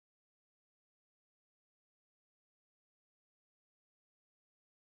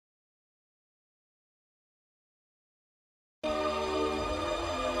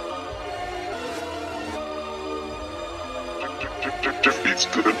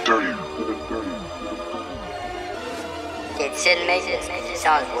Spit it dirty. It shouldn't make this because it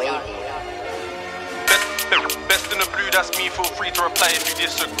sounds wavy. Best in the blue, that's me. Feel free to reply if you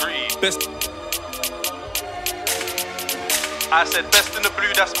disagree. I said best in the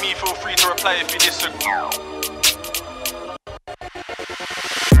blue, that's me. Feel free to reply if you disagree.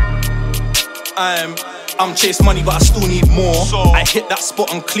 I'm chase money, but I still need more. I hit that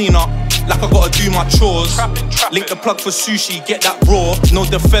spot and clean up like I gotta do my chores. Link the plug for sushi, get that raw. No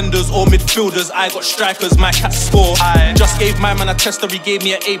defenders or midfielders, I got strikers, my cats score. Just gave my man a tester, he gave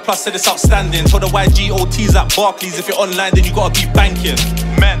me an A+, said it's outstanding. Told the YGOTs at Barclays, if you're online then you gotta be banking.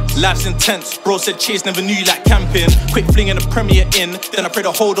 Life's intense, bro said Chase never knew you like camping. Quick flinging the Premier in, then I pray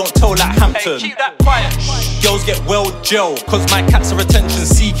the whole don't tell like Hampton. Hey, keep that quiet. Girls get well gel, cause my cats are attention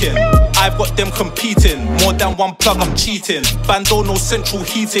seeking. I've got them competing, more than one plug I'm cheating. Bando no central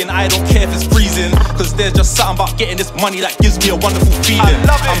heating, I don't care if it's freezing. Cause there's just something about getting this money that gives me a wonderful feeling.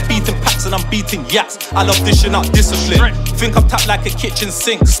 I'm beating packs and I'm beating yaks, I love dishing out discipline. Think I'm tapped like a kitchen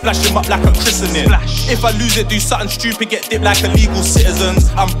sink, splash him up like a christening. If I lose it, do something stupid, get dipped like illegal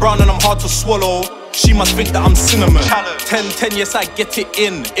citizens. I'm brown and I'm hard to swallow, she must think that I'm cinnamon. 10-10, yes I get it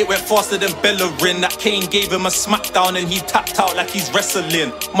in. It went faster than Bellerin. That Kane gave him a smackdown and he tapped out like he's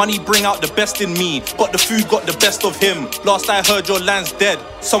wrestling. Money bring out the best in me, but the food got the best of him. Last I heard your land's dead,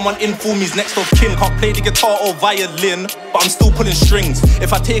 someone inform me's next of kin. Can't play the guitar or violin, but I'm still pulling strings.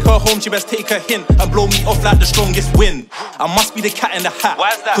 If I take her home, she best take a hint and blow me off like the strongest wind. I must be the cat in the hat,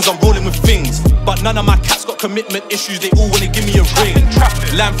 cause I'm rolling with things. But none of my cats got commitment issues, they all wanna give me a ring.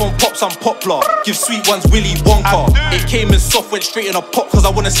 Lamb from Pops, I'm Poplar. Give sweet ones Willy Wonka. It came in soft, went straight in a pot, cause I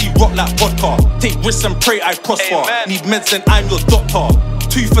wanna see rock like vodka. Take risks and pray I prosper. Amen. Need meds then I'm your doctor.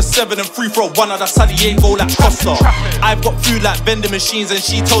 2 for 7 and 3 for a 1, that's how the ain't go like Costa. I've got food like vending machines and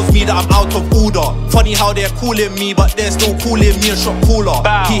she tells me that I'm out of order. Funny how they're calling me, but they're still calling me a shot caller.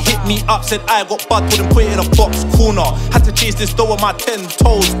 He hit me up, said I got bud, wouldn't put it in a box corner. Had to chase this dough on my 10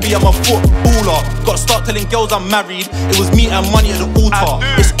 toes, be I'm a footballer. Gotta start telling girls I'm married, it was me and money at the altar.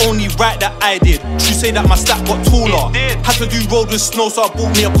 It's only right that I did, she say that my stack got taller. Had to do road with snow, so I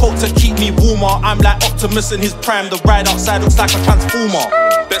bought me a coat to keep me warmer. I'm like Optimus in his prime, the ride outside looks like a transformer.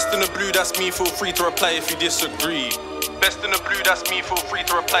 Best in the blue, that's me. Feel free to reply if you disagree. Best in the blue, that's me. Feel free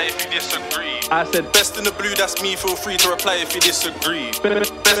to reply if you disagree. I said Best in the blue, that's me. Feel free to reply if you disagree.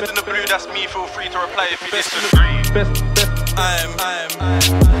 Best in the blue, that's me. Feel free to reply if you disagree.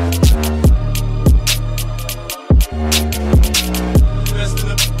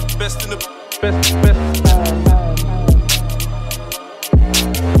 best in the